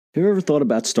Have you ever thought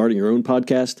about starting your own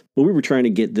podcast? When we were trying to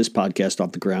get this podcast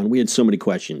off the ground, we had so many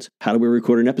questions. How do we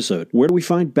record an episode? Where do we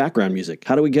find background music?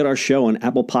 How do we get our show on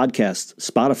Apple Podcasts,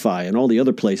 Spotify, and all the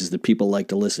other places that people like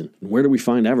to listen? And where do we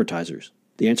find advertisers?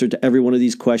 The answer to every one of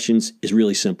these questions is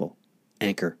really simple.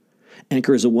 Anchor.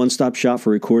 Anchor is a one-stop shop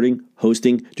for recording,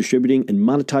 hosting, distributing, and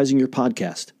monetizing your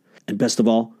podcast. And best of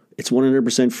all, it's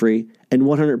 100% free and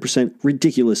 100%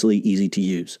 ridiculously easy to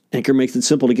use. Anchor makes it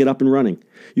simple to get up and running.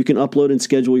 You can upload and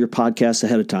schedule your podcasts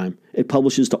ahead of time. It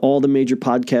publishes to all the major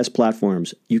podcast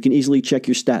platforms. You can easily check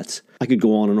your stats. I could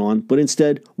go on, but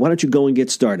instead, why don't you go and get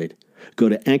started? Go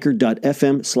to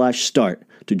anchor.fm/start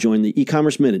to join the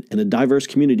e-commerce minute and a diverse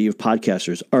community of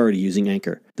podcasters already using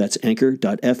Anchor. That's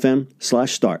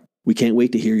anchor.fm/start. We can't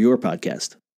wait to hear your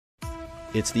podcast.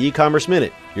 It's the E-commerce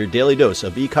Minute, your daily dose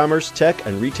of e-commerce, tech,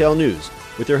 and retail news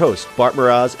with your hosts, Bart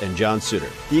Mraz and John Suter.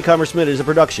 The E-commerce Minute is a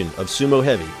production of Sumo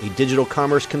Heavy, a digital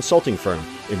commerce consulting firm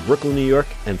in Brooklyn, New York,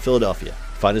 and Philadelphia.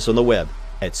 Find us on the web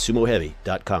at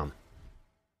sumoheavy.com.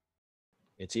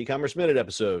 It's E-commerce Minute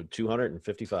episode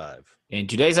 255. In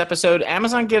today's episode,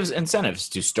 Amazon gives incentives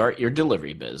to start your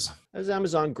delivery biz. As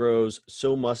Amazon grows,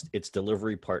 so must its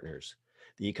delivery partners.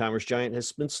 The e-commerce giant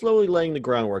has been slowly laying the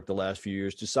groundwork the last few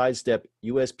years to sidestep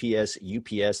USPS,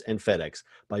 UPS, and FedEx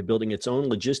by building its own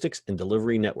logistics and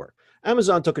delivery network.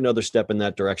 Amazon took another step in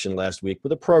that direction last week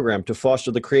with a program to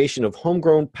foster the creation of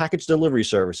homegrown package delivery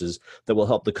services that will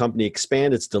help the company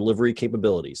expand its delivery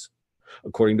capabilities.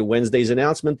 According to Wednesday's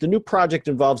announcement, the new project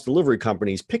involves delivery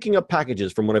companies picking up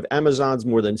packages from one of Amazon's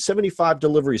more than 75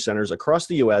 delivery centers across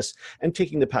the U.S. and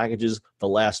taking the packages the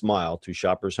last mile to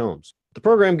shoppers' homes. The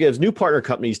program gives new partner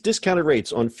companies discounted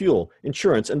rates on fuel,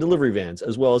 insurance, and delivery vans,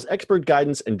 as well as expert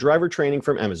guidance and driver training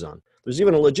from Amazon. There's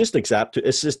even a logistics app to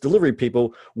assist delivery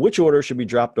people which order should be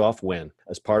dropped off when.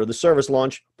 As part of the service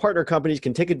launch, partner companies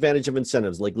can take advantage of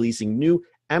incentives like leasing new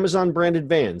Amazon-branded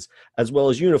vans, as well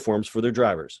as uniforms for their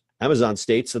drivers. Amazon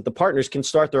states that the partners can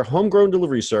start their homegrown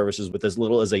delivery services with as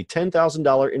little as a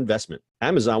 $10,000 investment.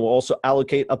 Amazon will also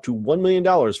allocate up to $1 million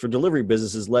for delivery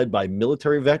businesses led by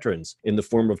military veterans in the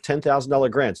form of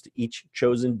 $10,000 grants to each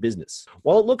chosen business.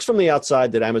 While it looks from the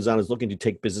outside that Amazon is looking to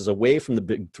take business away from the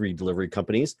big three delivery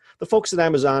companies, the folks at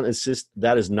Amazon insist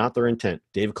that is not their intent.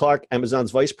 Dave Clark,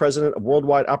 Amazon's vice president of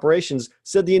worldwide operations,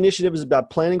 said the initiative is about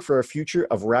planning for a future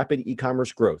of rapid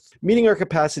e-commerce growth. Meeting our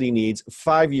capacity needs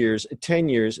 5 years, 10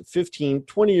 years, 15,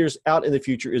 20 years out in the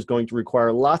future is going to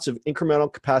require lots of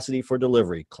incremental capacity for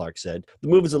delivery, Clark said. The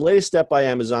move is the latest step by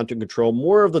Amazon to control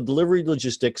more of the delivery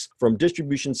logistics from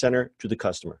distribution center to the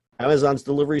customer. Amazon's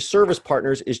delivery service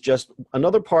partners is just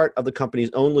another part of the company's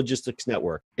own logistics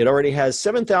network. It already has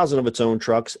 7,000 of its own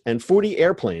trucks and 40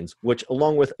 airplanes, which,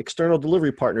 along with external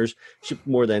delivery partners, shipped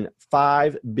more than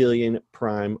 5 billion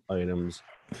Prime items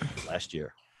last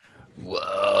year.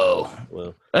 Whoa.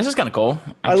 Well, This is kind of cool.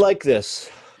 I like this.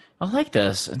 I like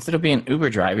this. Instead of being an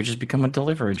Uber driver, just become a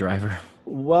delivery driver.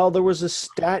 Well, there was a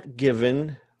stat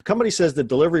given. The company says that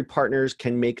delivery partners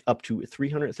can make up to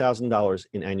 $300,000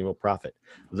 in annual profit.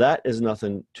 That is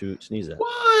nothing to sneeze at.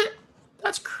 What?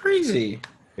 That's crazy.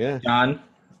 Yeah. John,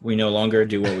 we no longer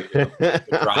do what we do.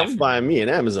 I'm buying me an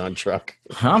Amazon truck.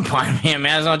 I'm buying me an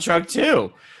Amazon truck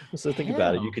too. So think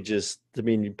about it. You could just,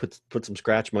 you put some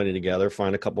scratch money together,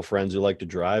 find a couple friends who like to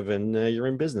drive, and you're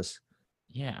in business.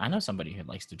 Yeah, I know somebody who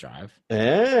likes to drive.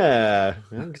 Yeah,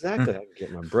 exactly. I can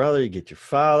get my brother, you get your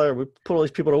father. We put all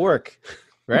these people to work.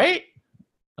 Right?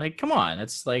 Like, come on.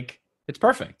 It's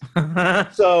perfect.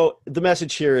 So the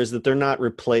message here is that they're not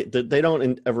they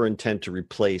don't ever intend to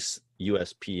replace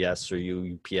USPS or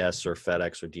UPS or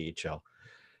FedEx or DHL.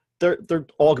 They're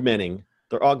augmenting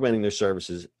their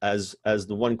services. As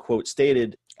the one quote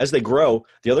stated, as they grow,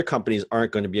 the other companies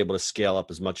aren't going to be able to scale up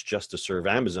as much just to serve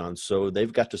Amazon. So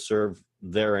they've got to serve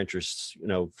their interests,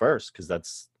 first, because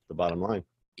that's the bottom line.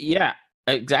 Yeah,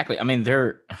 exactly. I mean,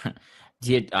 the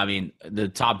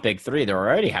top big three, they're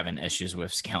already having issues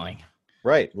with scaling.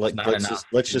 Right.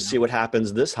 Let's just see what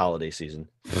happens this holiday season.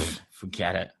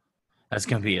 Forget it. That's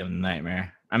going to be a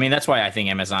nightmare. I mean, that's why I think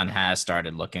Amazon has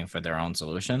started looking for their own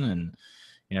solution, and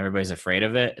everybody's afraid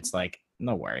of it. It's like,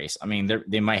 no worries. I mean,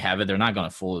 they might have it. They're not going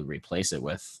to fully replace it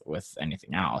with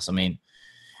anything else. I mean,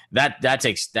 that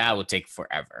would take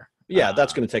forever. Yeah,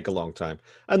 that's going to take a long time.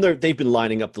 And they've been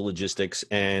lining up the logistics,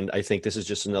 and I think this is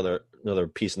just another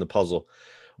piece in the puzzle.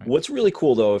 Right. What's really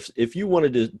cool, though, if you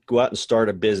wanted to go out and start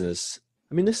a business,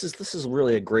 I mean, this is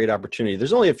really a great opportunity.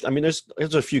 There's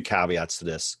a few caveats to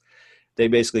this. They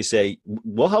basically say,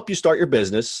 we'll help you start your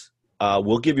business.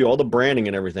 We'll give you all the branding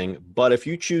and everything. But if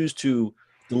you choose to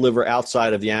deliver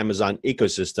outside of the Amazon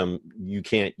ecosystem, you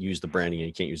can't use the branding and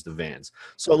you can't use the vans.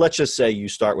 So let's just say you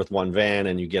start with one van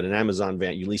and you get an Amazon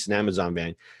van, you lease an Amazon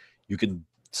van. You could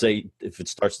say if it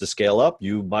starts to scale up,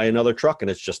 you buy another truck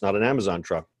and it's just not an Amazon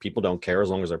truck. People don't care as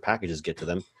long as their packages get to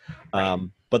them.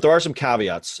 But there are some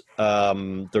caveats.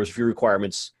 There's a few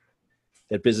requirements.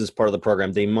 That business part of the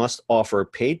program, they must offer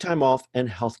paid time off and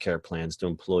healthcare plans to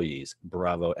employees.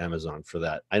 Bravo, Amazon, for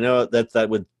that. I know that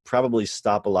would probably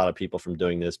stop a lot of people from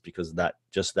doing this because that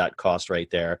cost right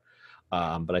there.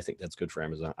 But I think that's good for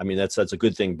Amazon. I mean, that's a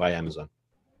good thing by Amazon.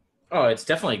 Oh, it's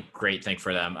definitely a great thing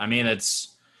for them. I mean,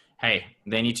 hey,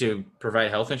 they need to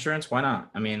provide health insurance. Why not?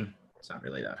 I mean, it's not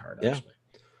really that hard, actually.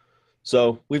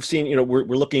 So we've seen, we're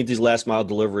looking at these last mile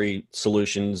delivery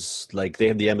solutions. Like they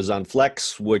have the Amazon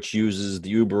Flex, which uses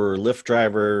the Uber or Lyft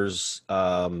drivers.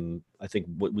 I think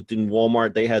within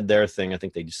Walmart, they had their thing. I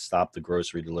think they just stopped the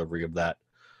grocery delivery of that.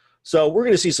 So we're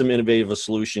going to see some innovative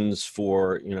solutions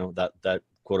for, that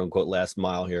quote unquote last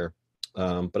mile here.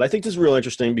 But I think this is real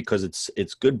interesting because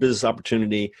it's good business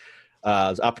opportunity.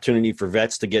 It's opportunity for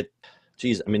vets to get,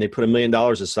 they put $1 million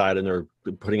aside and they're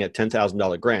putting at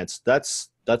 $10,000 grants. That's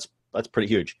pretty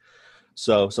huge.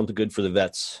 So something good for the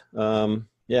vets. I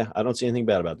don't see anything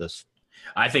bad about this.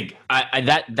 I think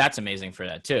that's amazing for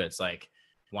that too. It's like,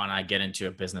 why not get into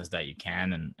a business that you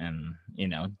can and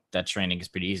that training is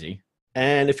pretty easy.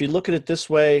 And if you look at it this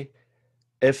way,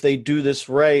 if they do this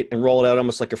right and roll it out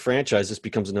almost like a franchise, this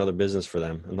becomes another business for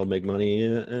them and they'll make money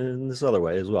in this other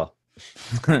way as well.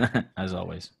 As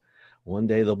always. One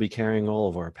day they'll be carrying all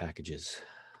of our packages.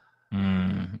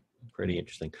 Pretty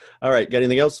interesting. All right. Got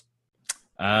anything else?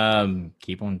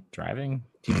 Keep on driving.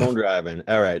 Keep on driving.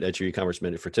 All right. That's your e-commerce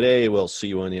minute for today. We'll see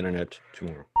you on the internet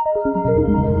tomorrow.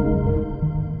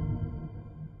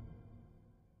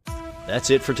 That's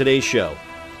it for today's show.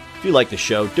 If you like the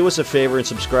show, do us a favor and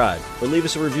subscribe or leave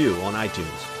us a review on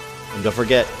iTunes. And don't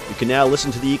forget, you can now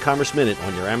listen to the e-commerce minute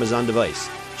on your Amazon device.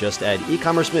 Just add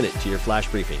e-commerce minute to your flash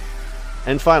briefing.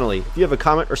 And finally, if you have a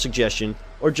comment or suggestion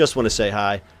or just want to say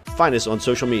hi, find us on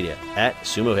social media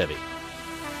 @SumoHeavy.